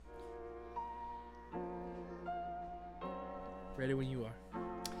Ready when you are.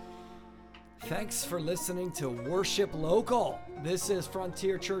 Thanks for listening to Worship Local. This is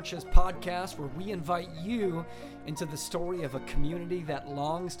Frontier Church's podcast where we invite you into the story of a community that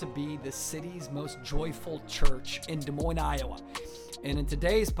longs to be the city's most joyful church in Des Moines, Iowa. And in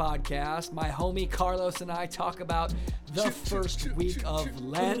today's podcast, my homie Carlos and I talk about the first week of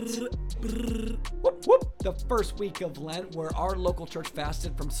Lent. The first week of Lent where our local church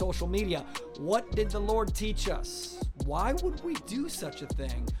fasted from social media. What did the Lord teach us? Why would we do such a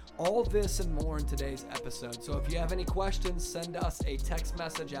thing? All this and more in today's episode. So if you have any questions, send us a text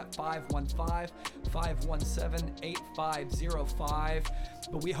message at 515-517-8505.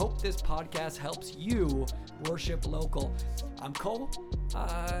 But we hope this podcast helps you worship local. I'm Cole.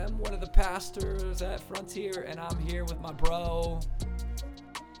 I'm one of the pastors at Frontier, and I'm here with my bro.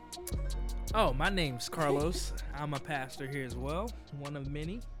 Oh, my name's Carlos. I'm a pastor here as well, one of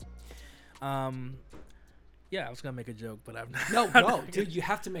many. Yeah, I was gonna make a joke, but I'm not. No, dude, you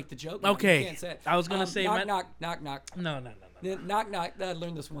have to make the joke. Okay, you can't say it. I was gonna say knock. No. Knock. I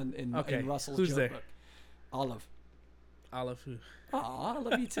learned this one in Russell's Who's joke there? book. Olive. Who? Aw, I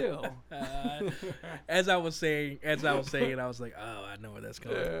love you too. As I was saying, I was like, oh, I know where that's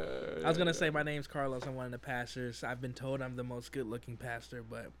going. I was gonna say my name's Carlos. I'm one of the pastors. I've been told I'm the most good-looking pastor,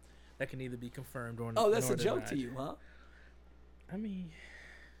 but that can either be confirmed or not. Oh, that's a joke to you, huh? I mean,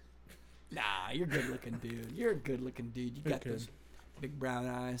 nah, you're good-looking, dude. You're a good-looking dude. You got those big brown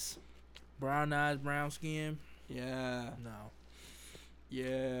eyes. Brown eyes, brown skin. Yeah. No.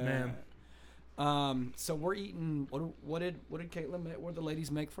 Yeah. Man. So we're eating. What did Caitlin make? What did the ladies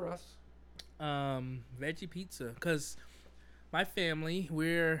make for us? Veggie pizza. Cause my family,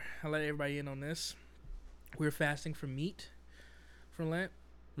 I'll let everybody in on this. We're fasting from meat for Lent.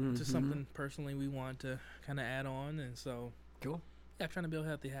 Mm-hmm. To something personally we want to kind of add on, and so cool. Yeah, trying to build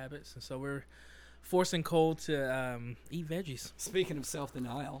healthy habits, and so we're forcing Cole to eat veggies. Speaking of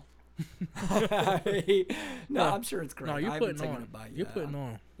self-denial. No, I'm sure it's great. No, you're putting on. You're putting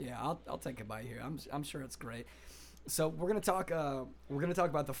on. Yeah, I'll take a bite here. I'm sure it's great. So we're gonna talk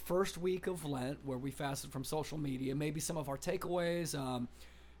about the first week of Lent where we fasted from social media. Maybe some of our takeaways,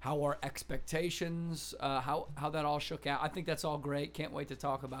 how our expectations, how that all shook out. I think that's all great. Can't wait to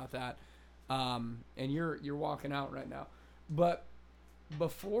talk about that. And you're walking out right now, but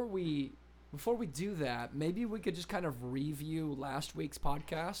before we do that, maybe we could just kind of review last week's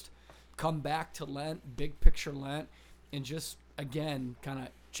podcast, come back to Lent, big picture Lent, and just, again, kind of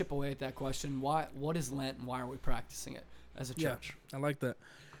chip away at that question. What is Lent and why are we practicing it as a church? Yeah, I like that.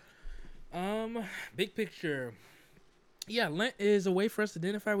 Big picture. Yeah, Lent is a way for us to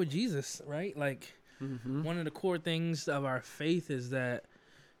identify with Jesus, right? Like, one of the core things of our faith is that,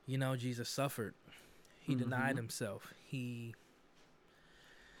 Jesus suffered. He denied himself. He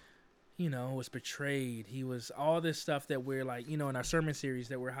was betrayed. He was all this stuff that we're like, in our sermon series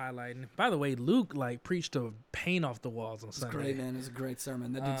that we're highlighting. By the way, Luke preached a paint off the walls on Sunday. It's great, man. It's a great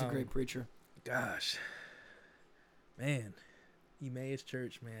sermon. That dude's a great preacher. Gosh, man, he made his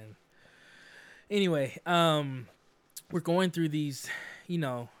church, man. Anyway, we're going through these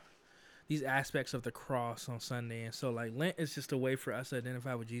aspects of the cross on Sunday, and so Lent is just a way for us to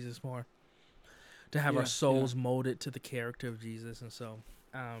identify with Jesus more, to have our souls molded to the character of Jesus, and so.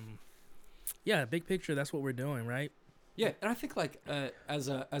 Yeah, big picture, that's what we're doing, right? Yeah, and I think as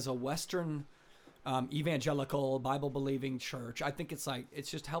a Western evangelical Bible-believing church, I think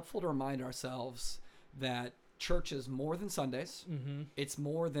it's just helpful to remind ourselves that church is more than Sundays. Mm-hmm. It's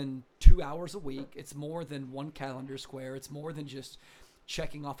more than 2 hours a week. It's more than one calendar square. It's more than just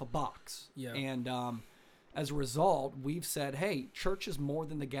checking off a box. Yeah. And as a result, we've said, hey, church is more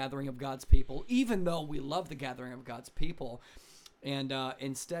than the gathering of God's people, even though we love the gathering of God's people. And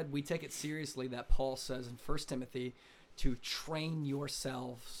instead, we take it seriously that Paul says in 1 Timothy to train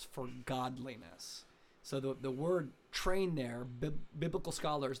yourselves for godliness. So the word train there, biblical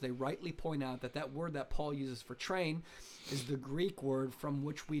scholars, they rightly point out that word that Paul uses for train is the Greek word from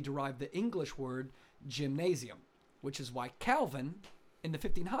which we derive the English word gymnasium, which is why Calvin, in the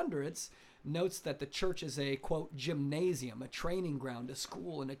 1500s, notes that the church is a, quote, gymnasium, a training ground, a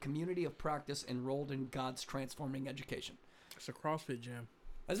school, and a community of practice enrolled in God's transforming education. It's a CrossFit gym.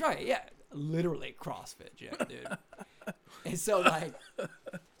 That's right. Yeah, literally CrossFit gym, dude. And so,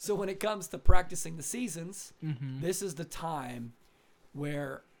 so when it comes to practicing the seasons, this is the time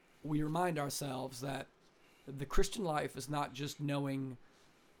where we remind ourselves that the Christian life is not just knowing.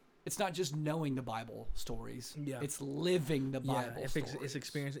 It's not just knowing the Bible stories. Yeah. It's living the Bible stories. It's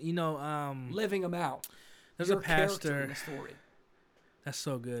experiencing. Living them out. There's Your a pastor. character in the story. That's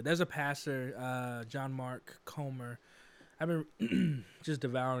so good. There's a pastor, John Mark Comer. I've been just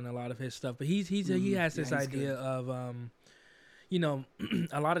devouring a lot of his stuff, but he has this idea of you know,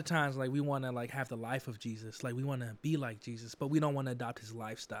 a lot of times, like, we want to, like, have the life of Jesus. Like, we want to be like Jesus, but we don't want to adopt his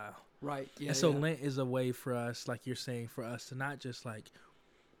lifestyle. Right. Yeah. And so Lent is a way for us, like you're saying, for us to not just, like,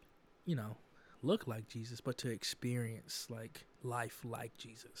 you know, look like Jesus, but to experience, like, life like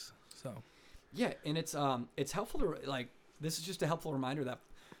Jesus. So. Yeah, and it's helpful to, like, this is just a helpful reminder that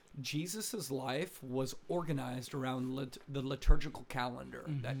Jesus's life was organized around the liturgical calendar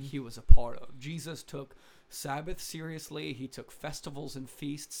that he was a part of. Jesus took Sabbath seriously. He took festivals and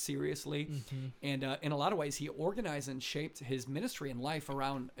feasts seriously. And in a lot of ways, he organized and shaped his ministry and life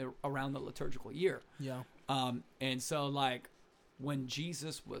around the liturgical year. Yeah. And so, like, when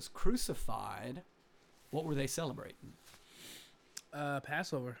Jesus was crucified, what were they celebrating?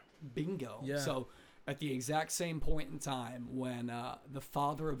 Passover. Bingo. Yeah. So at the exact same point in time when the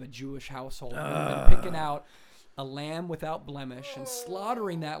father of a Jewish household had been picking out a lamb without blemish and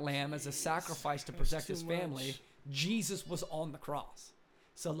slaughtering that lamb as a sacrifice to protect his family, Jesus was on the cross.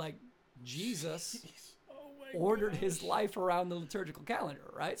 So, like, Jesus ordered his life around the liturgical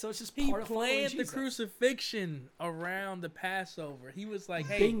calendar, right? So it's just part of following Jesus. He planned the crucifixion around the Passover. He was like,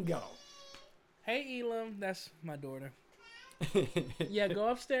 hey. Bingo. Hey, Elam. That's my daughter. Yeah, go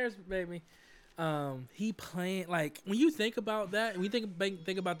upstairs, baby. He planned, like, when you think about that, when you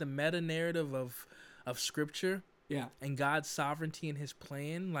think about the meta narrative of Scripture, yeah, and God's sovereignty and His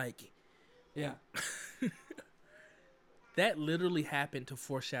plan, like, yeah, that literally happened to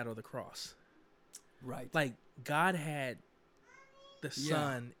foreshadow the cross. Right. Like, God had the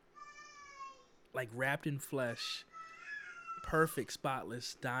Son, like, wrapped in flesh, perfect,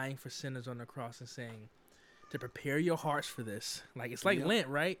 spotless, dying for sinners on the cross and saying, to prepare your hearts for this. Like, it's like Lent,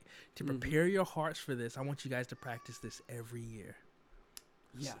 right? To prepare your hearts for this, I want you guys to practice this every year.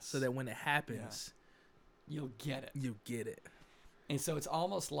 Yes. So that when it happens, you'll get it. You get it. And so it's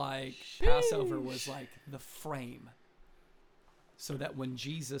almost like Passover was like the frame. So that when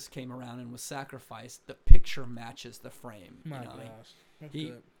Jesus came around and was sacrificed, the picture matches the frame. My gosh.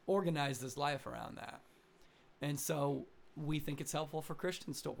 He organized his life around that. And so we think it's helpful for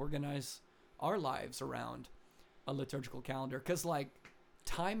Christians to organize our lives around a liturgical calendar, because, like,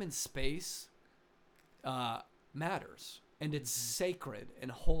 time and space matters, and it's sacred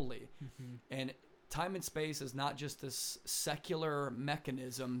and holy. And time and space is not just this secular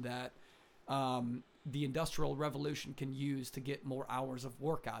mechanism that the Industrial Revolution can use to get more hours of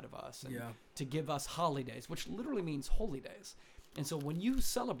work out of us and to give us holidays, which literally means holy days. And so when you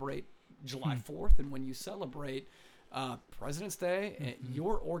celebrate July 4th and when you celebrate President's Day,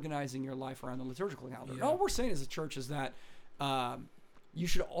 you're organizing your life around the liturgical calendar. And all we're saying as a church is that you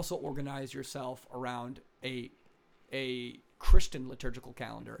should also organize yourself around a Christian liturgical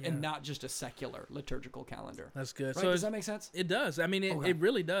calendar and not just a secular liturgical calendar. That's good. Right? So does that make sense? It does. I mean, it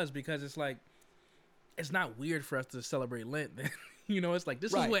really does, because it's like, it's not weird for us to celebrate Lent. You know, it's like,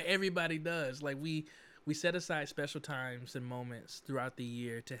 this is what everybody does. Like, we set aside special times and moments throughout the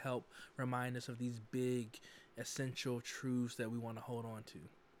year to help remind us of these big, essential truths that we want to hold on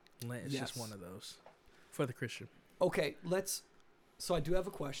to. Lent is just one of those for the Christian. Okay, so I do have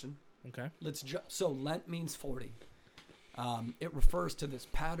a question. Okay. So Lent means 40. It refers to this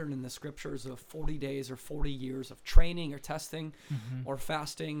pattern in the scriptures of 40 days or 40 years of training or testing or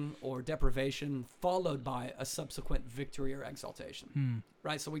fasting or deprivation, followed by a subsequent victory or exaltation.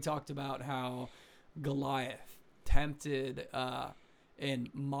 Right? So we talked about how Goliath tempted and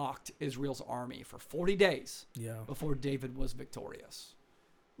mocked Israel's army for 40 days before David was victorious.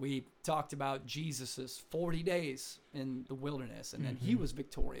 We talked about Jesus's 40 days in the wilderness, and then he was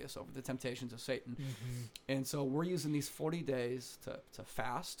victorious over the temptations of Satan. And so we're using these 40 days to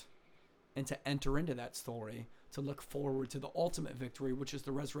fast and to enter into that story, to look forward to the ultimate victory, which is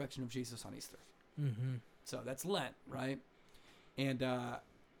the resurrection of Jesus on Easter. So that's Lent, right? And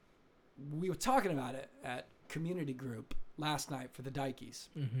we were talking about it at community group last night for the Dykeys.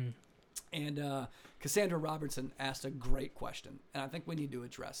 And Cassandra Robertson asked a great question, and I think we need to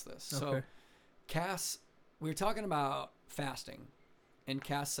address this. Okay. So, Cass, we were talking about fasting, and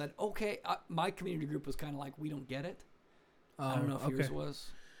Cass said, okay, my community group was kind of like, we don't get it. I don't know if yours was.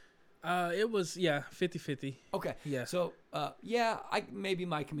 It was, 50-50. Okay. Yeah. So, maybe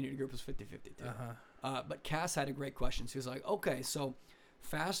my community group was 50-50 too. But Cass had a great question. She was like, okay, so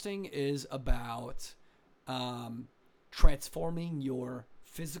fasting is about transforming your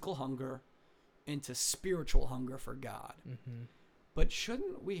physical hunger into spiritual hunger for God. But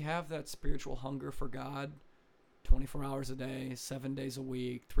shouldn't we have that spiritual hunger for God 24 hours a day, 7 days a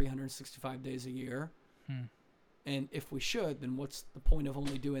week, 365 days a year? And if we should, then what's the point of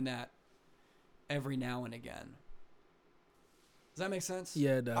only doing that every now and again? Does that make sense?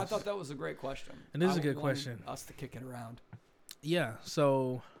 Yeah, it does. I thought that was a great question. It is a good question. Us to kick it around. yeah,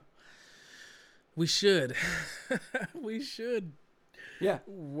 so we should we should Yeah.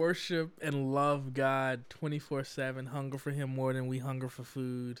 worship and love God 24/7, hunger for him more than we hunger for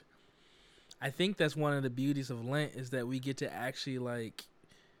food. I think that's one of the beauties of Lent is that we get to actually like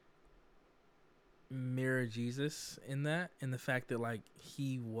mirror Jesus in that, in the fact that like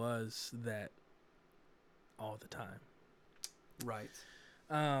he was that all the time. Right.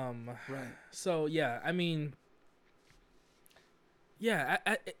 Right. So yeah, I mean, yeah,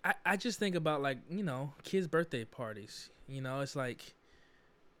 I just think about like, you know, kids' birthday parties. You know, it's like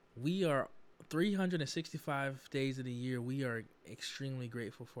we are 365 days of the year. We are extremely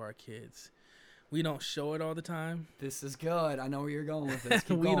grateful for our kids. We don't show it all the time. This is good. I know where you're going with this.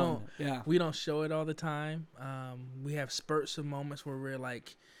 Keep We going. don't. Yeah. We don't show it all the time. We have spurts of moments where we're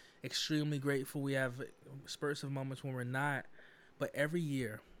like extremely grateful. We have spurts of moments when we're not. But every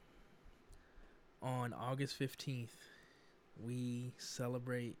year on August 15th, we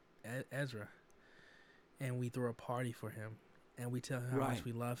celebrate Ezra and we throw a party for him and we tell him how much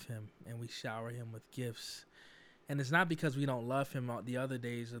we love him and we shower him with gifts. And it's not because we don't love him the other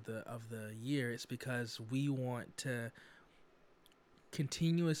days of the year. It's because we want to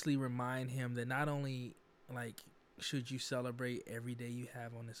continuously remind him that not only like should you celebrate every day you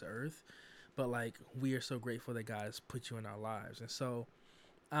have on this earth, but like we are so grateful that God has put you in our lives. And so,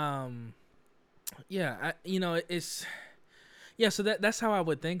 yeah, so that's how I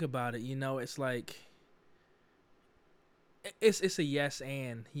would think about it. You know, it's like it's a yes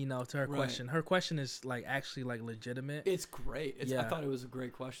and, you know, to her question. Her question is like actually like legitimate. It's great. I thought it was a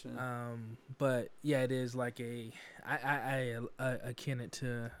great question. But yeah, it is like I akin it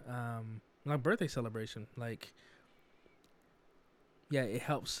to like birthday celebration. Like, yeah, it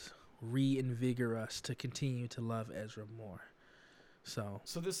helps reinvigorate us to continue to love Ezra more. So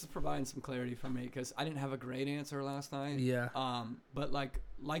this is providing some clarity for me because I didn't have a great answer last night. Yeah. But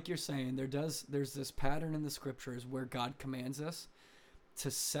like you're saying, there's this pattern in the scriptures where God commands us to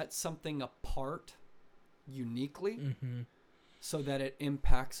set something apart uniquely so that it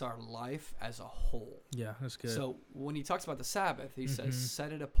impacts our life as a whole. Yeah, that's good. So when he talks about the Sabbath, he says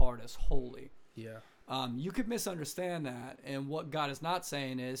set it apart as holy. Yeah. You could misunderstand that, and what God is not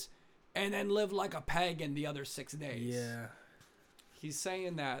saying is, and then live like a pagan the other 6 days. Yeah. He's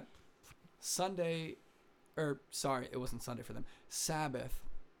saying that Sunday, or sorry, it wasn't Sunday for them. Sabbath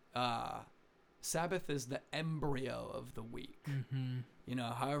is the embryo of the week. You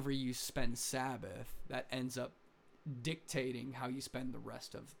know, however you spend Sabbath, that ends up dictating how you spend the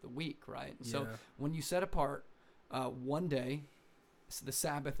rest of the week, right? And so when you set apart one day, so the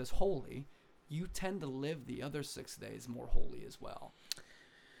Sabbath is holy, you tend to live the other 6 days more holy as well.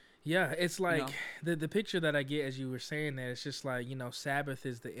 Yeah, it's like the picture that I get as you were saying that, it's just like, you know, Sabbath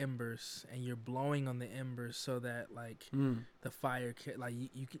is the embers and you're blowing on the embers so that like the fire like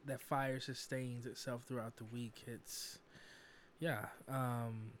you that fire sustains itself throughout the week. It's yeah,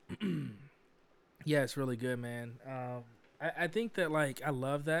 it's really good, man. I think that like I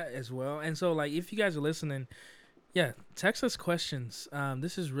love that as well. And so like if you guys are listening, text us questions.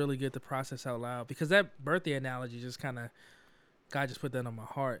 This is really good to process out loud because that birthday analogy just kind of God just put that on my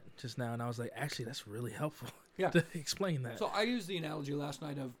heart just now, and I was like, actually, that's really helpful to explain that. So I used the analogy last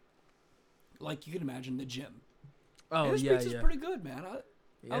night of, like, you can imagine the gym. Oh, and this pizza's pretty good, man.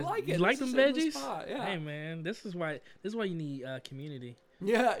 I like it. You like them veggies? Yeah. Hey, man, this is why you need community.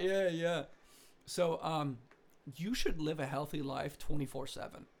 Yeah. So, you should live a healthy life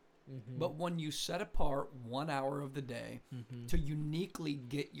 24/7. But when you set apart 1 hour of the day to uniquely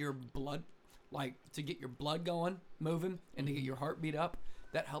get your blood. Like, to get your blood going, moving, and to get your heart beat up,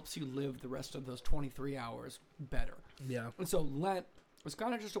 that helps you live the rest of those 23 hours better. Yeah. And so Lent was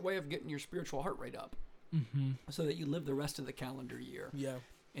kind of just a way of getting your spiritual heart rate up so that you live the rest of the calendar year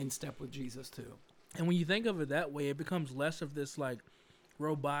in step with Jesus, too. And when you think of it that way, it becomes less of this, like,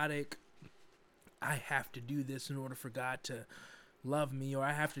 robotic, I have to do this in order for God to love me, or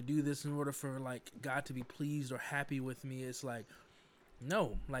I have to do this in order for, like, God to be pleased or happy with me. It's like,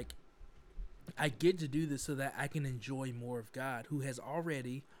 no, like, I get to do this so that I can enjoy more of God, who has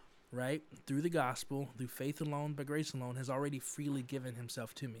already, right, through the gospel, through faith alone, by grace alone, has already freely given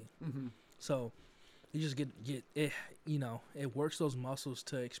himself to me. So you just get it, you know, it works those muscles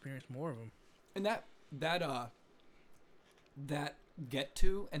to experience more of him. And that get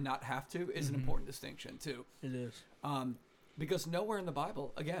to and not have to is an important distinction, too. It is. Because nowhere in the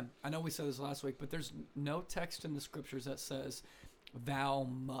Bible, again, I know we said this last week, but there's no text in the scriptures that says, thou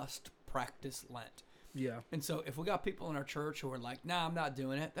must practice Lent. Yeah. And so if we got people in our church who are like, nah, I'm not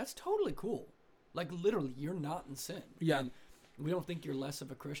doing it, that's totally cool. Like, literally, you're not in sin. Yeah. And we don't think you're less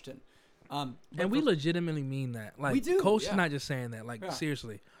of a Christian. But And we legitimately mean that. Like, We do, Coach yeah. is not just saying that. Like, Yeah.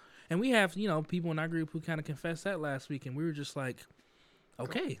 seriously. And we have, people in our group who kind of confessed that last week, and we were just like,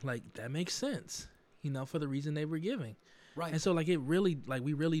 okay, like, that makes sense, for the reason they were giving. right. And so, like, we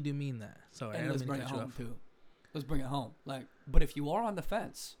really do mean that. So, I And don't let's mean to bring it cut you home off. too. Let's bring it home. Like, but if you are on the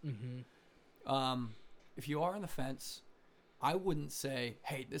fence, Mm-hmm. if you are on the fence, I wouldn't say,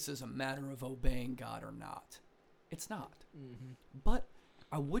 "Hey, this is a matter of obeying God or not." It's not. Mm-hmm. But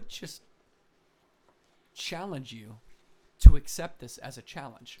I would just challenge you to accept this as a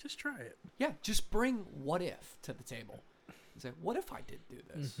challenge. Just try it. Yeah, just bring what if to the table. And say, what if I did do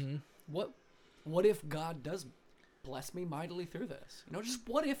this? Mm-hmm. What if God does bless me mightily through this? Just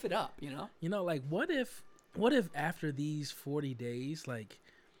what if it up, Like, what if after these 40 days, like,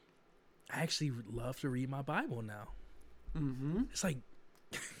 I actually love to read my Bible now? Mm-hmm. It's like,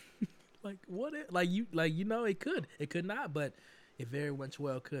 like, what if, it could not, but it very much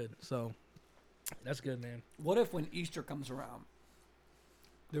well could. So that's good, man. What if when Easter comes around,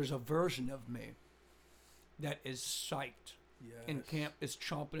 there's a version of me that is psyched and is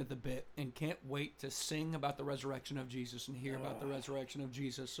chomping at the bit and can't wait to sing about the resurrection of Jesus and hear about the resurrection of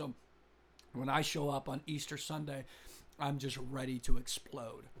Jesus. So when I show up on Easter Sunday, I'm just ready to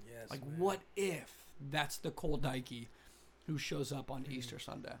explode. Yes, like, man. what if that's the Cole Dykey who shows up on Easter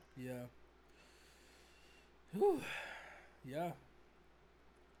Sunday? Yeah. Whew. Yeah.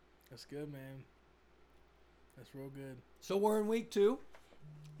 That's good, man. That's real good. So we're in week 2.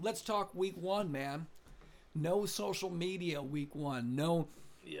 Let's talk week 1, man. No social media week 1. No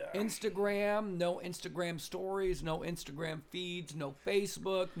Instagram, no Instagram stories, no Instagram feeds, no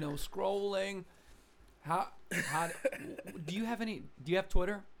Facebook, no scrolling. How do you have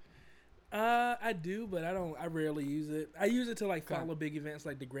Twitter? I do, but I rarely use it. I use it to like follow big events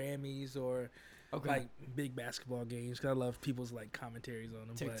like the Grammys or like big basketball games because I love people's like commentaries on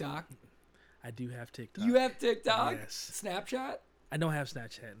them. TikTok? But I do have TikTok. You have TikTok? Yes. Snapchat? I don't have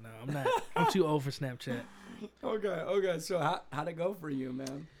Snapchat. No, I'm not. I'm too old for Snapchat. Okay. So how'd it go for you,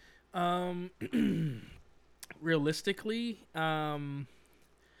 man? Realistically,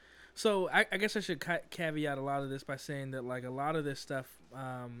 so I guess I should caveat a lot of this by saying that like a lot of this stuff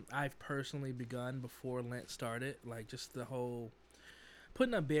I've personally begun before Lent started, like just the whole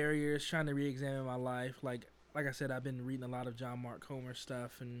putting up barriers, trying to re-examine my life. Like I said, I've been reading a lot of John Mark Comer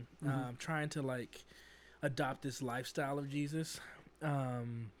stuff and trying to like adopt this lifestyle of Jesus.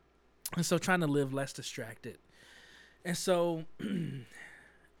 And so trying to live less distracted. And so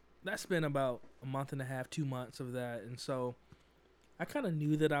that's been about a month and a half, 2 months of that. And so I kind of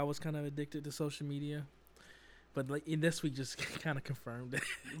knew that I was kind of addicted to social media, but like in this week just kind of confirmed it.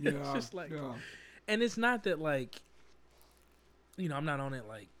 It's just like, and it's not that like, I'm not on it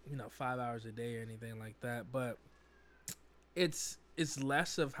like, 5 hours a day or anything like that, but it's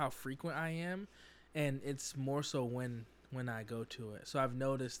less of how frequent I am. And it's more so when I go to it. So I've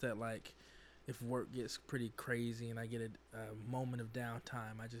noticed that like if work gets pretty crazy and I get a moment of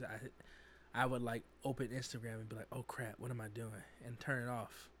downtime, I would like open Instagram and be like, oh crap, what am I doing? And turn it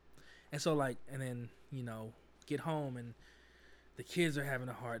off. And so like, and then, get home and the kids are having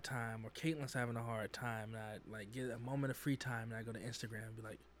a hard time or Caitlin's having a hard time. And I like get a moment of free time and I go to Instagram and be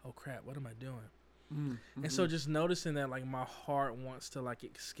like, oh crap, what am I doing? Mm-hmm. And so just noticing that like my heart wants to like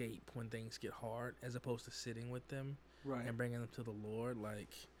escape when things get hard as opposed to sitting with them and bringing them to the Lord. Like,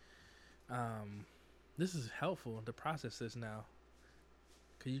 this is helpful to process this now.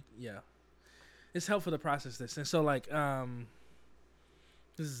 It's helpful to process this. And so like,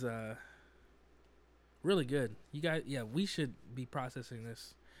 this is, really good. You guys, we should be processing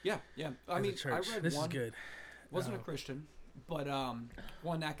this. Yeah. I mean, I read this one. Is good. Wasn't a Christian, but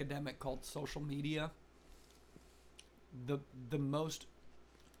one academic called social media the most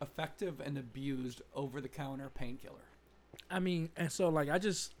effective and abused over-the-counter painkiller. I mean, and so like I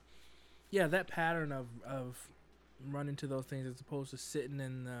just, that pattern of running to those things as opposed to sitting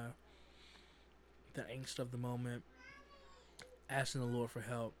in the angst of the moment, asking the Lord for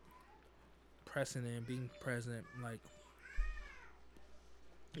help, pressing in, being present. Like,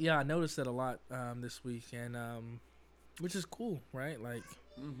 I noticed that a lot this week, and which is cool, right? Like,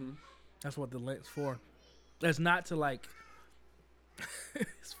 that's what the Lent's for. It's not to like.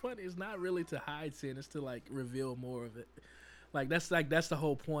 It's funny. It's not really to hide sin. It's to like reveal more of it. Like that's the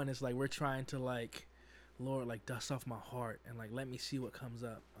whole point. It's like we're trying to like, Lord, like dust off my heart and like let me see what comes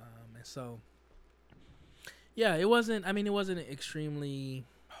up. And so, it wasn't. I mean, it wasn't extremely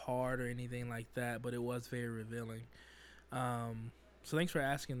hard or anything like that, but it was very revealing. So thanks for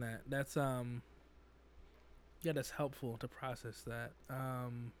asking that. That's that's helpful to process that.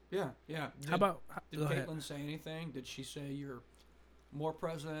 Yeah. How about did Caitlin say anything? Did she say you're more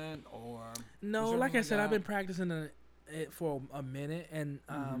present, or No, was there like I anything said, I've that? been practicing it for a minute, and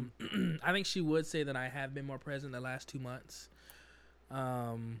I think she would say that I have been more present the last 2 months.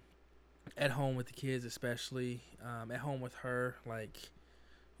 At home with the kids, especially at home with her, like,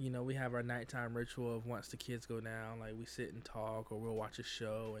 we have our nighttime ritual of once the kids go down, like we sit and talk, or we'll watch a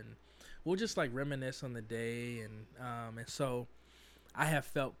show, and we'll just like reminisce on the day, and so I have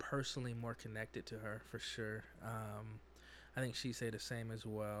felt personally more connected to her for sure. I think she'd say the same as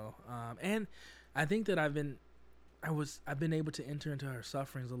well, and I think that I've been able to enter into her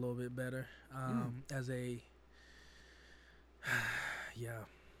sufferings a little bit better, as a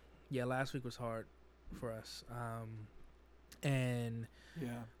yeah. Last week was hard for us, and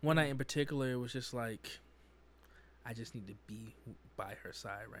one night in particular, it was just like I just need to be by her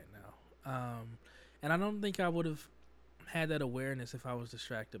side right now, and I don't think I would have had that awareness if I was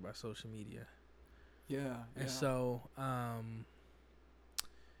distracted by social media. And so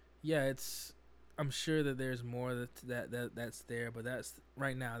it's, I'm sure that there's more that's there, but that's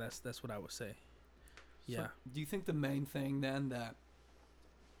right now, that's what I would say. So do you think the main thing then that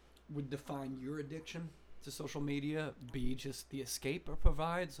would define your addiction to social media be just the escape it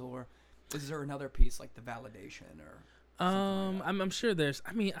provides, or is there another piece like the validation or something like that? I'm sure there's,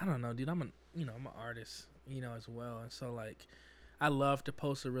 I mean, I don't know, dude. I'm an artist, as well, and so like I love to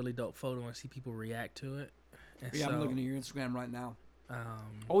post a really dope photo and see people react to it. And I'm looking at your Instagram right now.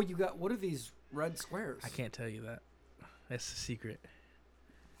 You got, what are these red squares? I can't tell you that. That's a secret.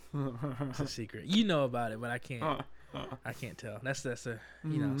 It's a secret. You know about it, but I can't. I can't tell. That's a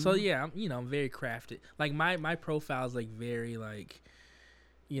So yeah, I'm very crafted. Like my profile is like very like,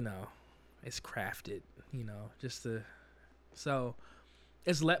 it's crafted. Just to. So,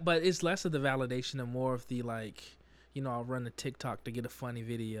 but it's less of the validation and more of the like, I'll run a TikTok to get a funny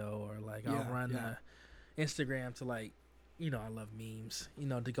video, or like I'll run a Instagram to like, I love memes.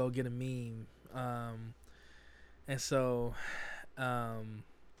 To go get a meme. And so,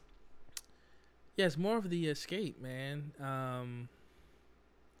 yeah, it's more of the escape, man.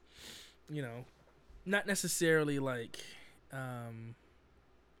 Not necessarily like,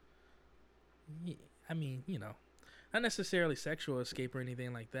 not necessarily sexual escape or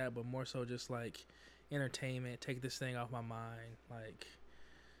anything like that, but more so just like entertainment, take this thing off my mind. Like,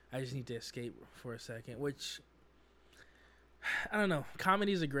 I just need to escape for a second, which, I don't know.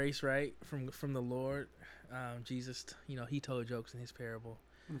 Comedy is a grace, right? From the Lord. Jesus, he told jokes in his parable.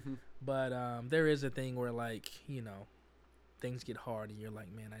 Mm-hmm. But there is a thing where like, things get hard and you're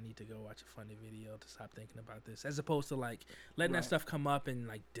like, man, I need to go watch a funny video to stop thinking about this. As opposed to like letting that stuff come up and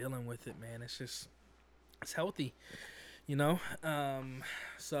like dealing with it, man. It's healthy,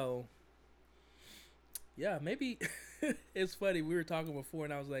 So yeah, maybe it's funny. We were talking before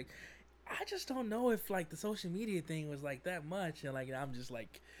and I was like, I just don't know if like the social media thing was like that much, and like I'm just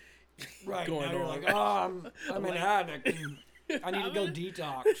like going on. You're like, I'm an addict. I need to go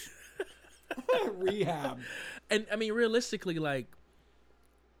detox. Rehab. And I mean, realistically, I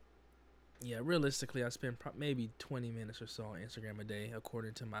spend maybe 20 minutes or so on Instagram a day,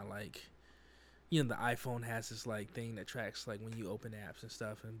 according to my like, the iPhone has this like thing that tracks like when you open apps and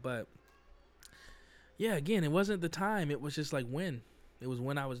stuff. But yeah, again, it wasn't the time. It was just like when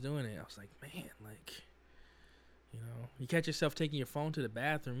I was doing it. I was like, man, like, you catch yourself taking your phone to the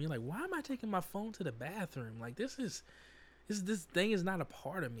bathroom. You're like, why am I taking my phone to the bathroom? Like, this thing is not a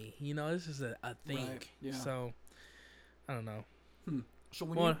part of me. This is a thing. Right, yeah. So, I don't know.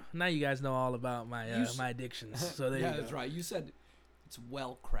 So now you guys know all about my my addictions. So there you go. That's right. You said it's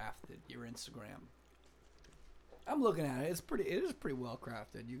well crafted, your Instagram. I'm looking at it. It is pretty well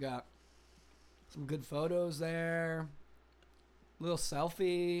crafted. You got some good photos there. Little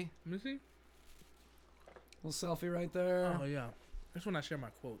selfie. Let me see. Little selfie right there. Oh yeah. That's when I share my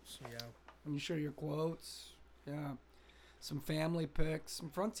quotes. Yeah. When you share your quotes. Yeah. Some family pics, some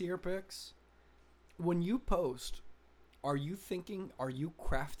Frontier pics. When you post, are you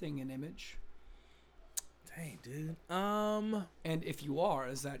crafting an image? Dang, dude. And if you are,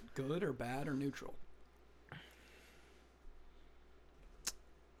 is that good or bad or neutral?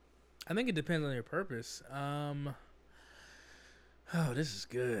 I think it depends on your purpose. Oh, this is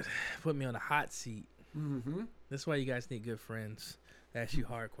good. Put me on a hot seat. Mm-hmm. That's why you guys need good friends that ask you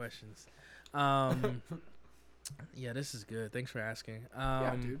hard questions. Yeah, this is good. Thanks for asking.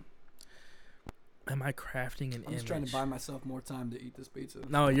 Yeah, dude. Am I crafting an image? I'm just trying to buy myself more time to eat this pizza.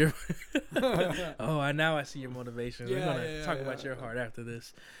 No, you're... now I see your motivation. Yeah, We're going to talk about your heart after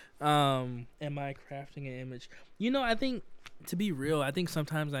this. Am I crafting an image? I think, to be real, I think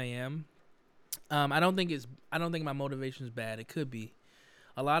sometimes I am. I don't think my motivation is bad. It could be.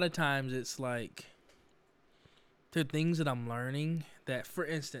 A lot of times it's like, to things that I'm learning. That, for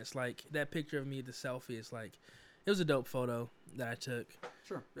instance, like that picture of me at the selfie is like, it was a dope photo that I took.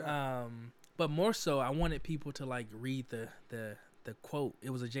 Sure. Yeah. But more so, I wanted people to like read the quote. It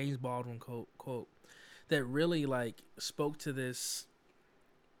was a James Baldwin quote that really like spoke to this.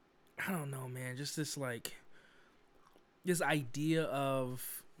 I don't know, man. Just this like this idea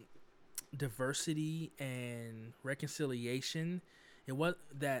of diversity and reconciliation. And what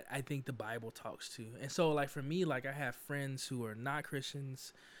that I think the Bible talks to. And so like for me, like I have friends who are not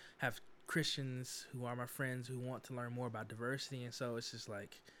Christians, have Christians who are my friends who want to learn more about diversity. And so it's just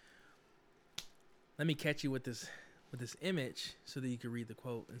like, let me catch you with this image so that you can read the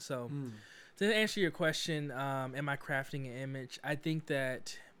quote. And so to answer your question, am I crafting an image? I think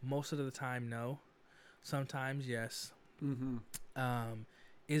that most of the time, no. Sometimes, yes.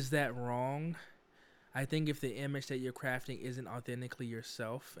 Is that wrong? I think if the image that you're crafting isn't authentically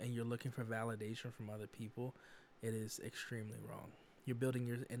yourself and you're looking for validation from other people, it is extremely wrong. You're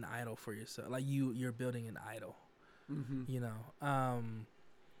building an idol for yourself. Like you're building an idol. You know,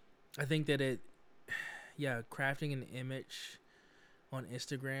 I think that crafting an image on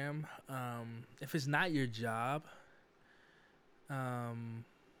Instagram, if it's not your job,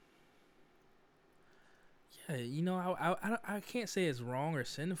 you know, I can't say it's wrong or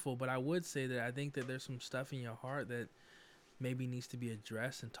sinful, but I would say that I think that there's some stuff in your heart that maybe needs to be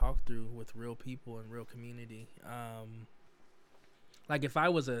addressed and talked through with real people and real community. Like if I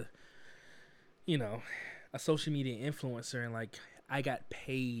was a social media influencer and like I got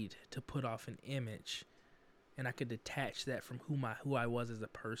paid to put off an image and I could detach that from who I was as a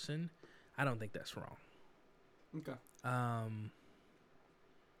person, I don't think that's wrong. Okay.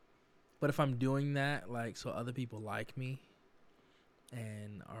 But if I'm doing that, like, so other people like me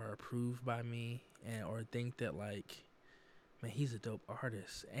and are approved by me or think that, like, man, he's a dope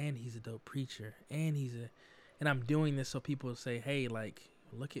artist and he's a dope preacher and and I'm doing this so people will say, hey, like,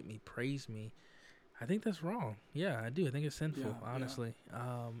 look at me, praise me. I think that's wrong. Yeah, I do. I think it's sinful, honestly.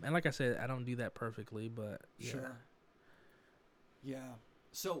 Yeah. And like I said, I don't do that perfectly, but yeah. Sure. Yeah.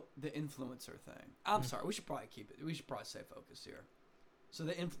 So the influencer thing. I'm sorry. We should probably stay focused here. So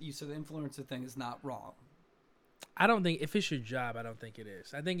the influencer thing is not wrong. I don't think if it's your job, I don't think it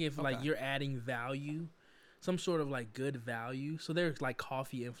is. I think if like you're adding value, some sort of like good value. So there's like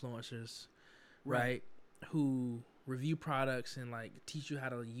coffee influencers, right? Who review products and like teach you how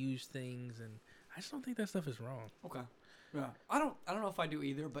to use things, and I just don't think that stuff is wrong. Okay. Yeah. I don't know if I do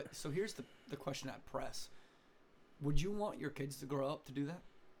either, but so here's the question at press. Would you want your kids to grow up to do that?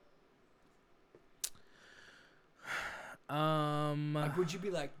 Like, would you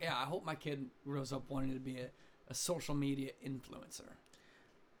be like, yeah, I hope my kid grows up wanting to be a social media influencer?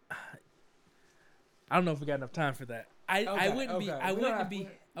 I don't know if we got enough time for that. I wouldn't be.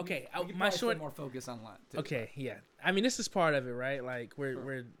 Okay, my short more focus on that. Too. Okay, yeah. I mean, this is part of it, right? Like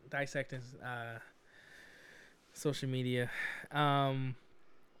we're dissecting social media. I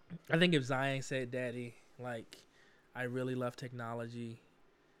think if Zion said, "Daddy, like, I really love technology.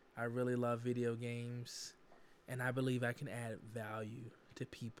 I really love video games." And I believe I can add value to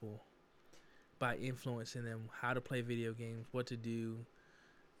people by influencing them how to play video games, what to do.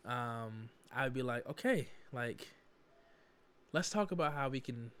 I would be like, okay, like, let's talk about how we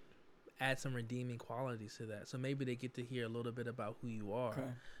can add some redeeming qualities to that. So maybe they get to hear a little bit about who you are.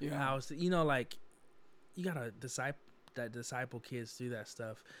 Okay. Yeah. Like, you gotta disciple kids through that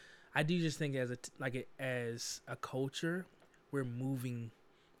stuff. I do just think as a culture, we're moving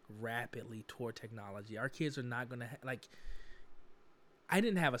rapidly toward technology. Our kids are not gonna I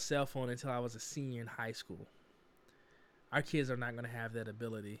didn't have a cell phone until I was a senior in high school. Our kids are not gonna have that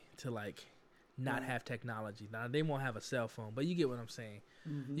ability to like not have technology. Now they won't have a cell phone, but you get what I'm saying.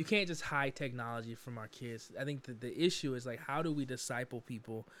 Mm-hmm. You can't just hide technology from our kids. I think that the issue is like, how do we disciple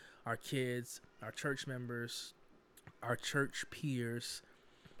people, our kids, our church members, our church peers?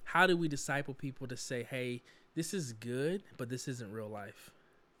 How do we disciple people to say, hey, this is good, but this isn't real life?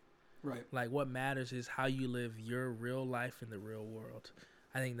 Right. Like, what matters is how you live your real life in the real world.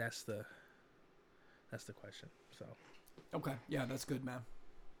 I think that's the question. So. Okay. Yeah, that's good, man.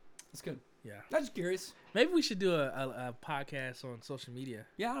 That's good. Yeah. I'm just curious. Maybe we should do a podcast on social media.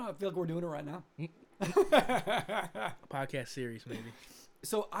 Yeah, I feel like we're doing it right now. Podcast series, maybe.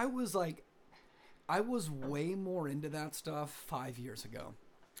 So I was way more into that stuff 5 years ago.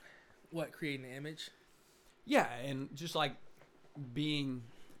 What, creating an image? Yeah, and just like being,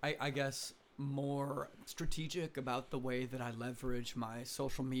 I guess, more strategic about the way that I leverage my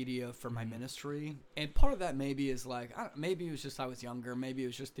social media for my ministry. And part of that maybe is like, maybe it was just I was younger. Maybe it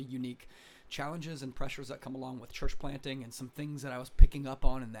was just the unique challenges and pressures that come along with church planting, and some things that I was picking up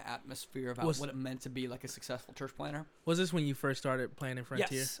on in the atmosphere about what it meant to be like a successful church planter. Was this when you first started planting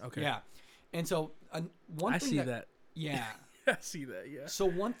Frontier? Yes. Okay. Yeah. And so one I thing see that. Yeah. I see that. Yeah. So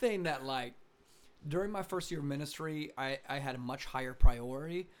one thing that like during my first year of ministry, I had a much higher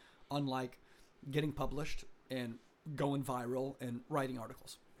priority on like getting published and going viral and writing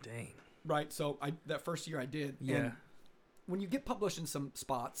articles. Dang. Right. So that first year I did. Yeah. And when you get published in some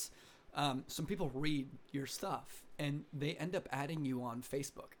spots, some people read your stuff and they end up adding you on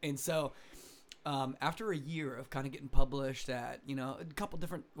Facebook. And so after a year of kind of getting published at, a couple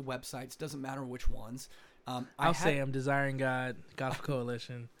different websites, doesn't matter which ones. I'll say I'm Desiring God, Gospel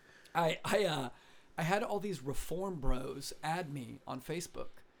Coalition. I had all these reform bros add me on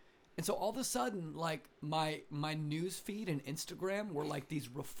Facebook. And so all of a sudden, like my news feed and Instagram were like these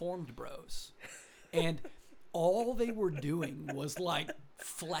reformed bros. And all they were doing was like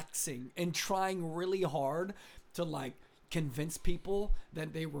flexing and trying really hard to like convince people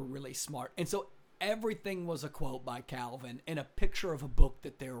that they were really smart. And so everything was a quote by Calvin and a picture of a book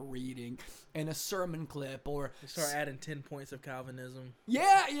that they were reading and a sermon clip or start adding 10 points of Calvinism.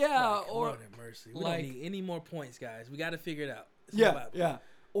 Yeah. Like, or Lord have mercy. We don't need any more points, guys. We got to figure it out. Yeah.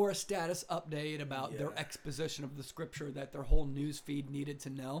 Or a status update about their exposition of the scripture that their whole news feed needed to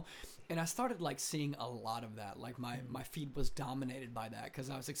know. And I started like seeing a lot of that. Like my feed was dominated by that because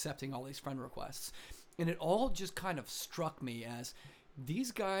I was accepting all these friend requests. And it all just kind of struck me as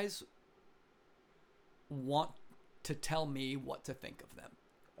these guys want to tell me what to think of them.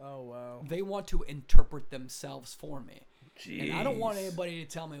 Oh, wow. They want to interpret themselves for me. Jeez. And I don't want anybody to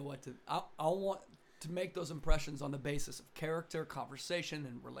tell me what to... I want to make those impressions on the basis of character, conversation,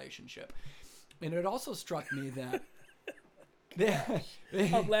 and relationship. And it also struck me that...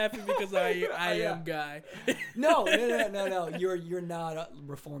 I'm laughing because I am guy. No. You're not a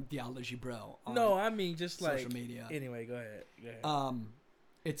Reformed theology bro. No, I mean just social like media. Anyway, go ahead.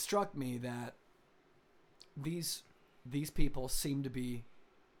 It struck me that these people seem to be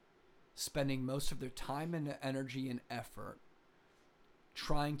spending most of their time and energy and effort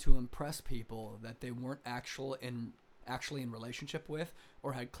trying to impress people that they weren't actually in relationship with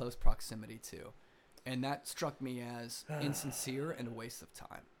or had close proximity to. And that struck me as insincere and a waste of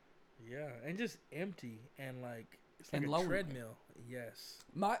time. Yeah, and just empty and like it's like and a lonely. treadmill. Yes.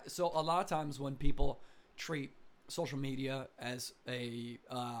 So a lot of times when people treat social media as a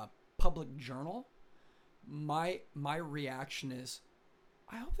public journal, my reaction is,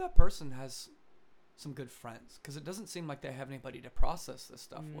 I hope that person has some good friends because it doesn't seem like they have anybody to process this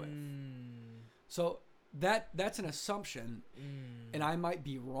stuff with. So that's an assumption, and I might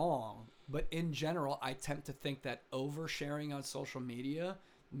be wrong. But in general, I tend to think that oversharing on social media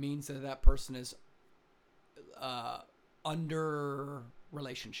means that person is under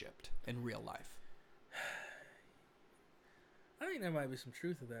relationshiped in real life. I think there might be some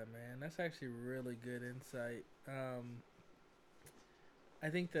truth to that, man. That's actually really good insight. I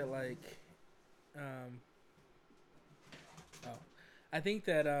think that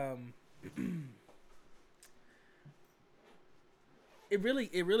it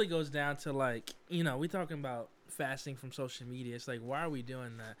really goes down to like, we talking about fasting from social media. It's like, why are we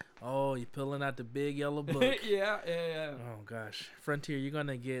doing that? Oh, you're pulling out the big yellow book. Yeah. Oh gosh, Frontier, you're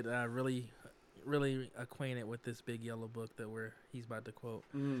gonna get really acquainted with this big yellow book that he's about to quote.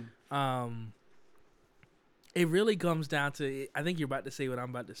 It really comes down to, I think you're about to say what I'm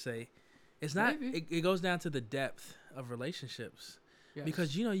about to say. It's not. It goes down to the depth of relationships. Yes.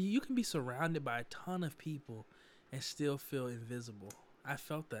 Because you can be surrounded by a ton of people and still feel invisible. I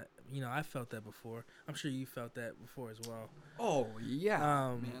felt that. I felt that before. I'm sure you felt that before as well. Oh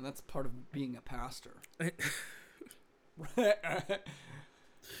yeah, man, that's part of being a pastor. That's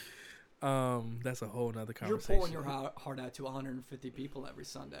a whole nother conversation. You're pouring your heart out to 150 people every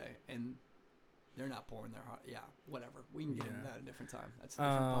Sunday, and they're not pouring their heart. Yeah, whatever. We can get into that at a different time. That's a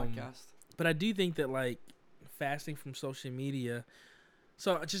different podcast. But I do think that like fasting from social media.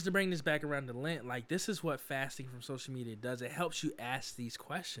 So just to bring this back around to Lent, like this is what fasting from social media does. It helps you ask these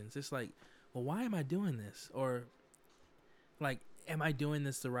questions. It's like, well, why am I doing this? Or like, am I doing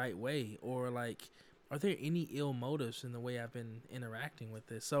this the right way? Or like, are there any ill motives in the way I've been interacting with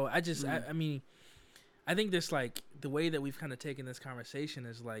this? So I just, I mean, I think this like the way that we've kind of taken this conversation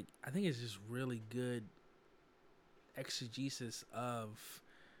is like, I think it's just really good exegesis of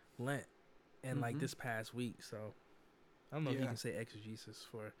Lent and like this past week. So I don't know if you can say exegesis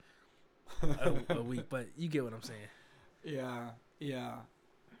for a week, but you get what I'm saying. Yeah.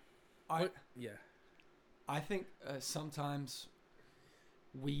 I think sometimes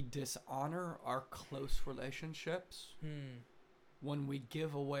we dishonor our close relationships when we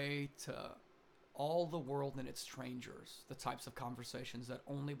give away to all the world and its strangers the types of conversations that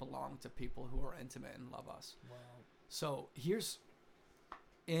only belong to people who are intimate and love us. Wow. So here's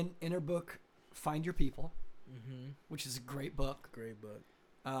in her book, Find Your People, which is a great book. Great book.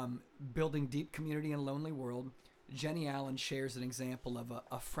 Building Deep Community in a Lonely World. Jenny Allen shares an example of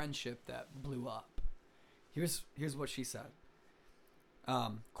a friendship that blew up. Here's what she said.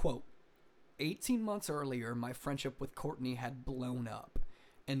 Quote, 18 months earlier, my friendship with Courtney had blown up.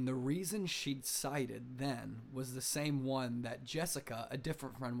 And the reason she'd cited then was the same one that Jessica, a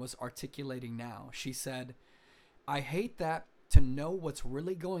different friend, was articulating now. She said, I hate that to know what's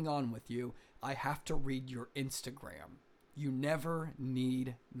really going on with you, I have to read your Instagram. You never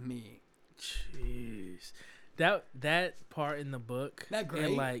need me. Jeez. That part in the book, that great?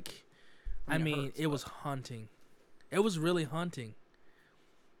 It, like, I mean, it was haunting. It was really haunting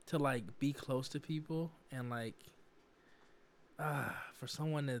to, like, be close to people and, like, for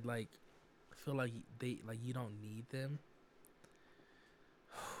someone to, like, feel like you don't need them.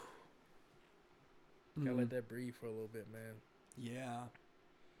 Gotta let that breathe for a little bit, man. Yeah.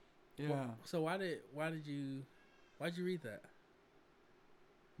 Yeah. Well, so why'd you read that?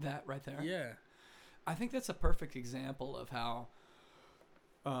 That right there? Yeah. I think that's a perfect example of how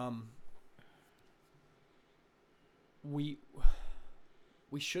we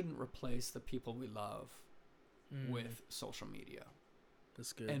shouldn't replace the people we love with social media.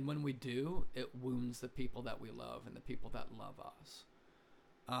 That's good. And when we do, it wounds the people that we love and the people that love us.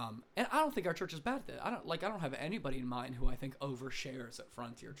 And I don't think our church is bad at that. I don't have anybody in mind who I think overshares at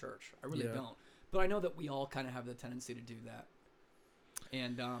Frontier Church. I really don't. But I know that we all kind of have the tendency to do that.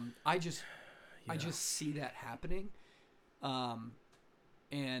 And I just see that happening.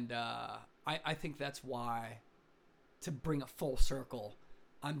 And I think that's why, to bring a full circle,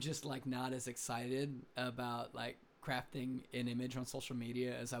 I'm just like not as excited about like crafting an image on social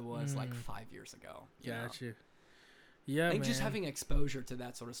media as I was like 5 years ago. Got you. Yeah, I think man. just having exposure to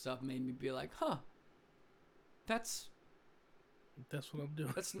that sort of stuff made me be like, huh, that's what I'm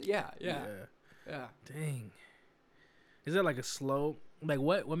doing. That's yeah. Dang. Is that like a slow, like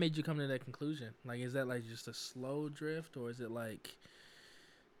what made you come to that conclusion? Like, is that like just a slow drift, or is it like,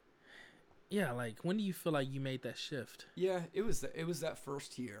 yeah, like when do you feel like you made that shift? Yeah, it was that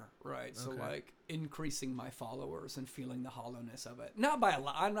first year, right? So like increasing my followers and feeling the hollowness of it. Not by a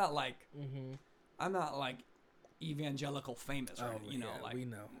lot. I'm not like evangelical famous, right? Like we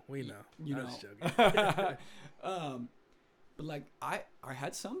know. You know. I was joking. But like I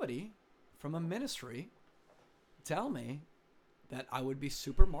had somebody from a ministry tell me that I would be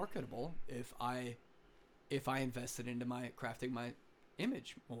super marketable if I invested into my crafting my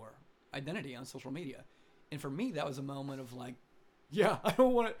image more, identity on social media. And for me, that was a moment of like, yeah, I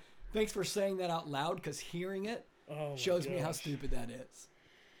don't want to. Thanks for saying that out loud, because hearing it shows me how stupid that is.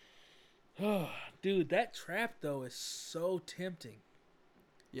 Oh, dude, that trap though is so tempting.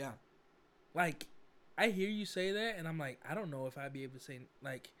 Yeah. Like, I hear you say that, and I'm like, I don't know if I'd be able to say,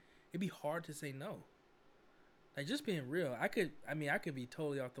 like, it'd be hard to say no. Like, just being real, I could be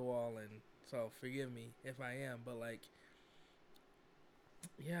totally off the wall, and so forgive me if I am, but like,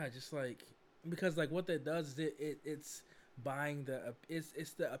 yeah, just like, because like what that does is it's buying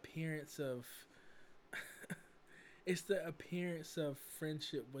it's the appearance of it's the appearance of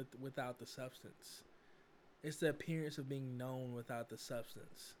friendship without the substance. It's the appearance of being known without the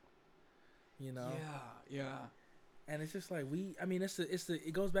substance. You know? Yeah. And it's just like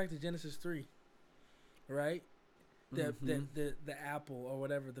it goes back to Genesis 3. Right? The apple or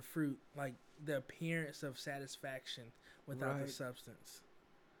whatever, the fruit, like the appearance of satisfaction without the substance.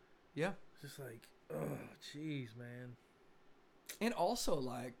 Yeah. It's just like, oh, jeez, man. And also,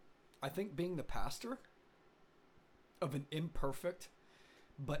 like, I think being the pastor of an imperfect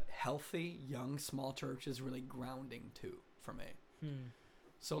but healthy young small church is really grounding too for me.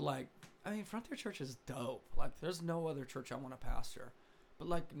 So like, I mean, Frontier Church is dope. Like, there's no other church I want to pastor. But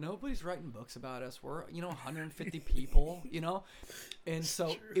like, nobody's writing books about us. We're 150 people, and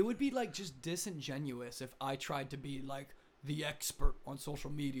so it would be like just disingenuous if I tried to be like the expert on social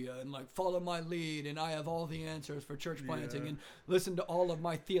media and like follow my lead and I have all the answers for church planting and listen to all of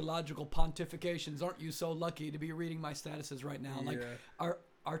my theological pontifications. Aren't you so lucky to be reading my statuses right now? Like,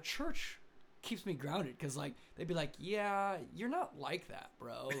 our church keeps me grounded, because like they'd be like, yeah, you're not like that,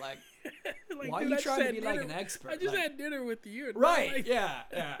 bro. Like, like, why dude, are you trying to be like an expert? I just like, had dinner with you. Right. Like, yeah.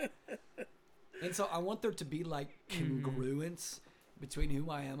 And so I want there to be like congruence between who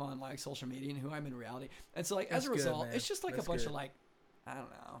I am on like social media and who I'm in reality. And so like, as a result, it's just like a bunch of like, I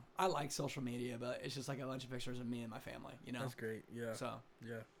don't know. I like social media, but it's just like a bunch of pictures of me and my family, That's great. Yeah. So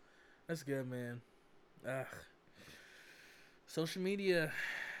yeah, that's good, man. Social media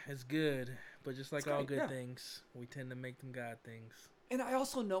is good, but just like It's all great, good yeah. things, we tend to make them God things. And I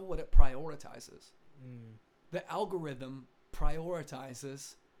also know what it prioritizes. Mm, The algorithm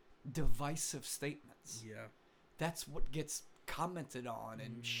prioritizes divisive statements. yeah. That's what gets commented on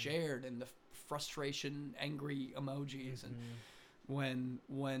and Mm. shared, and the frustration, angry emojis. And Mhm.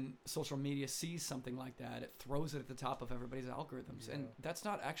 when social media sees something like that, it throws it at the top of everybody's algorithms. And Yeah. that's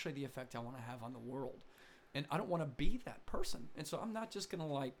not actually the effect I want to have on the world. And I don't want to be that person. And so I'm not just going to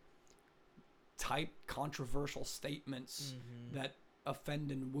like type controversial statements Mhm. that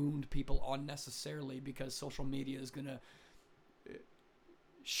offend and wound people unnecessarily because social media is going to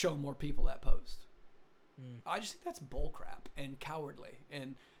show more people that post. Mm. I just think that's bullcrap and cowardly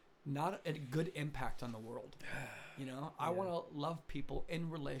and not a good impact on the world. You know, I Yeah. want to love people in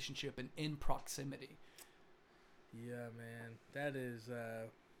relationship and in proximity. Yeah, man. That's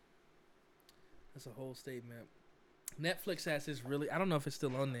a whole statement. Netflix has this really, I don't know if it's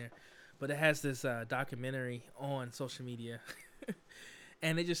still on there, but it has this documentary on social media.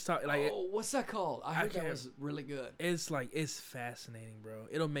 And they just talk like Oh, what's that called? I heard that can't- was really good. it's fascinating, bro.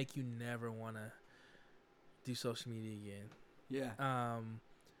 It'll make you never want to do social media again. Yeah.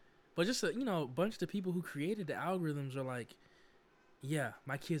 But just a bunch of the people who created the algorithms are like, yeah,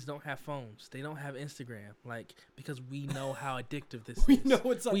 my kids don't have phones. They don't have Instagram, like, because we know how addictive this We is. know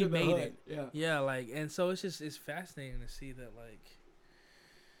what's under We the made hood. it. Yeah. Yeah, like, and so it's fascinating to see that, like,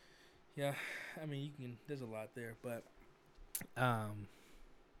 yeah, I mean, there's a lot there, but, how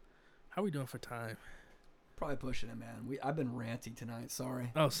are we doing for time? Probably pushing it, man. I've been ranty tonight.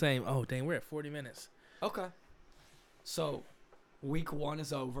 Sorry. Oh, same. Oh, dang, we're at 40 minutes. Okay. So, week 1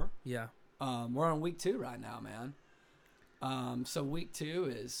 is over. Yeah. We're on week 2 right now, man. So week 2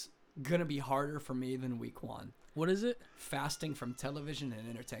 is gonna be harder for me than week 1. What is it? Fasting from television and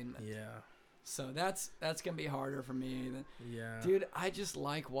entertainment. Yeah. So that's gonna be harder for me than. Yeah. Dude, I just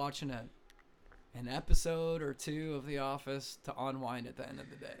like watching an episode or 2 of The Office to unwind at the end of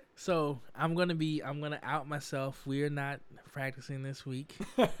the day. So I'm gonna out myself. We're not practicing this week.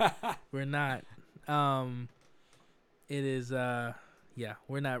 We're not. It is yeah,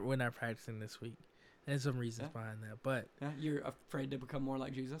 we're not practicing this week. There's some reasons behind that, but Yeah, you're afraid to become more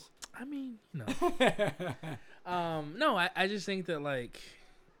like Jesus? I mean, no, I just think that like,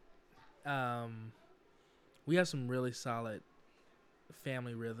 we have some really solid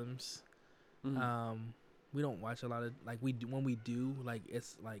family rhythms. Mhm. We don't watch a lot of like when we do, like,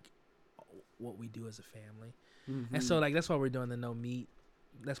 it's like what we do as a family. And so, like, that's why we're doing the no meat.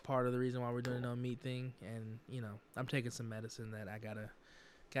 That's part of the reason why we're doing the no meat thing. And I'm taking some medicine that I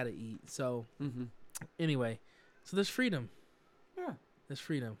gotta eat. So anyway, so there's freedom. Yeah. There's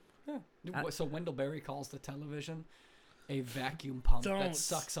freedom. Yeah. So Wendell Berry calls the television a vacuum pump Don't. that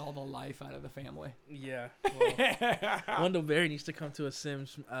sucks all the life out of the family. Yeah. Well, Wendell Berry needs to come to a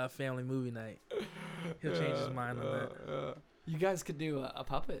Sims family movie night. He'll change his mind on that. You guys could do a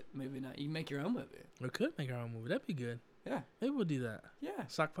puppet movie night. You can make your own movie. We could make our own movie. That'd be good. Yeah. Maybe we'll do that. Yeah.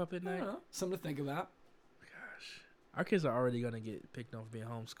 Sock puppet I night. don't know. Something to think about. Gosh, our kids are already gonna get picked on for being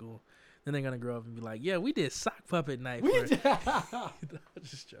homeschooled. Then they're gonna grow up and be like, "Yeah, we did sock puppet night."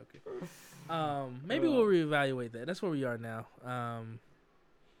 Just joking. Maybe we'll reevaluate that. That's where we are now.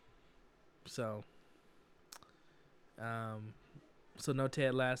 So no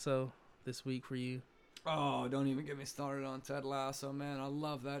Ted Lasso this week for you. Oh, don't even get me started on Ted Lasso, man. I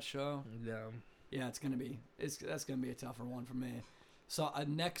love that show. Yeah, that's gonna be a tougher one for me. So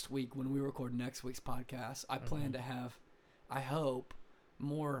next week, when we record next week's podcast, I plan to have, I hope,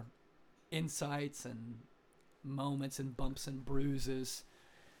 more insights and moments and bumps and bruises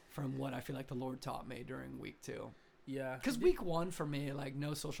from what I feel like the Lord taught me during week 2. Yeah. Because week 1 for me, like,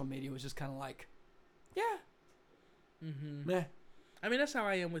 no social media was just kind of like, yeah, meh. I mean, that's how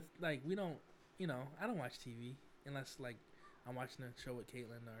I am with, like, we don't, I don't watch TV unless, like, I'm watching a show with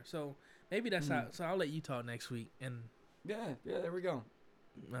Caitlin or so. Maybe that's how. So I'll let you talk next week and. Yeah, there we go.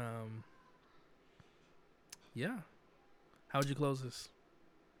 Yeah. How'd you close this?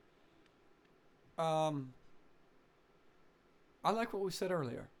 I like what we said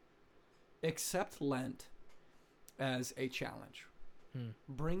earlier. Accept Lent as a challenge.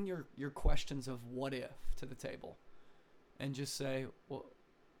 Bring your questions of what if to the table, and just say, well,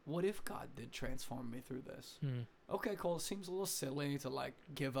 what if God did transform me through this? Okay, cool. It seems a little silly to like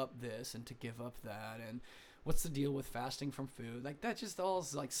give up this and to give up that, and what's the deal with fasting from food? Like that just all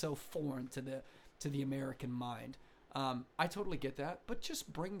is like so foreign to the American mind. I totally get that, but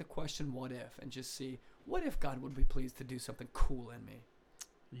just bring the question, what if, and just see, what if God would be pleased to do something cool in me?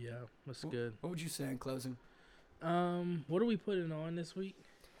 Yeah, that's good. What would you say in closing? What are we putting on this week?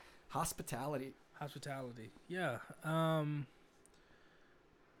 Hospitality. Hospitality. Yeah.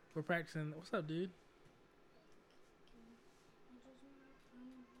 We're practicing. What's up, dude?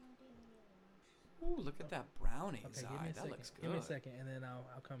 Ooh, look at that brownie, Okay, Zai. give me a That second. looks good. Give me a second, and then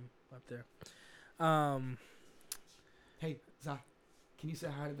I'll come up there. Hey, Zai, can you say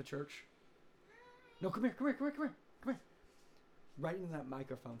hi to the church? No, come here. Right into that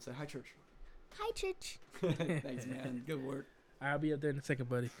microphone. Say hi, church. Hi, church. Thanks, man. Good work. I'll be up there in a second,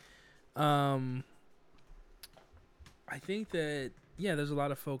 buddy. I think that, yeah, there's a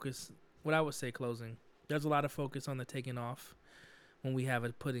lot of focus. What I would say closing, there's a lot of focus on the taking off when we have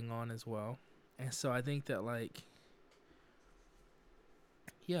it putting on as well. And so I think that, like,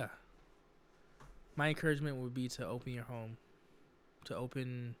 yeah, my encouragement would be to open your home, to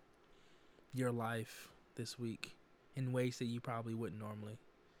open your life this week in ways that you probably wouldn't normally.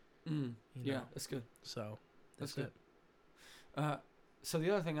 You Yeah, know? that's good. So that's good. it. So the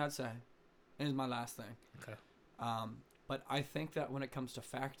other thing I'd say, and is my last thing. Okay. But I think that when it comes to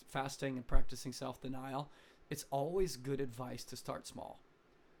fasting and practicing self-denial, it's always good advice to start small.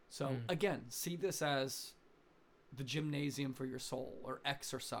 So again, see this as the gymnasium for your soul or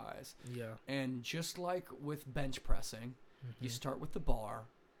exercise. Yeah. And just like with bench pressing, you Mhm. start with the bar,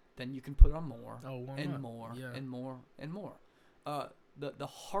 then you can put on more warm and up. more Yeah. and more and more. The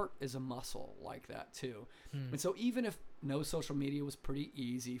heart is a muscle like that too. Hmm. And so even if no social media was pretty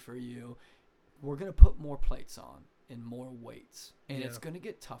easy for you, we're going to put more plates on and more weights. And it's Yeah. going to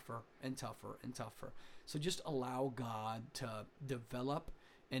get tougher and tougher and tougher. So just allow God to develop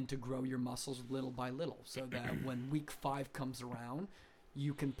and to grow your muscles little by little so that when week 5 comes around,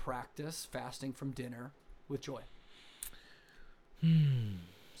 you can practice fasting from dinner with joy.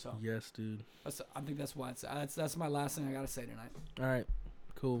 So Yes, dude. I think that's why that's my last thing I got to say tonight. All right.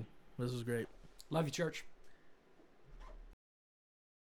 Cool. This was great. Love you, church.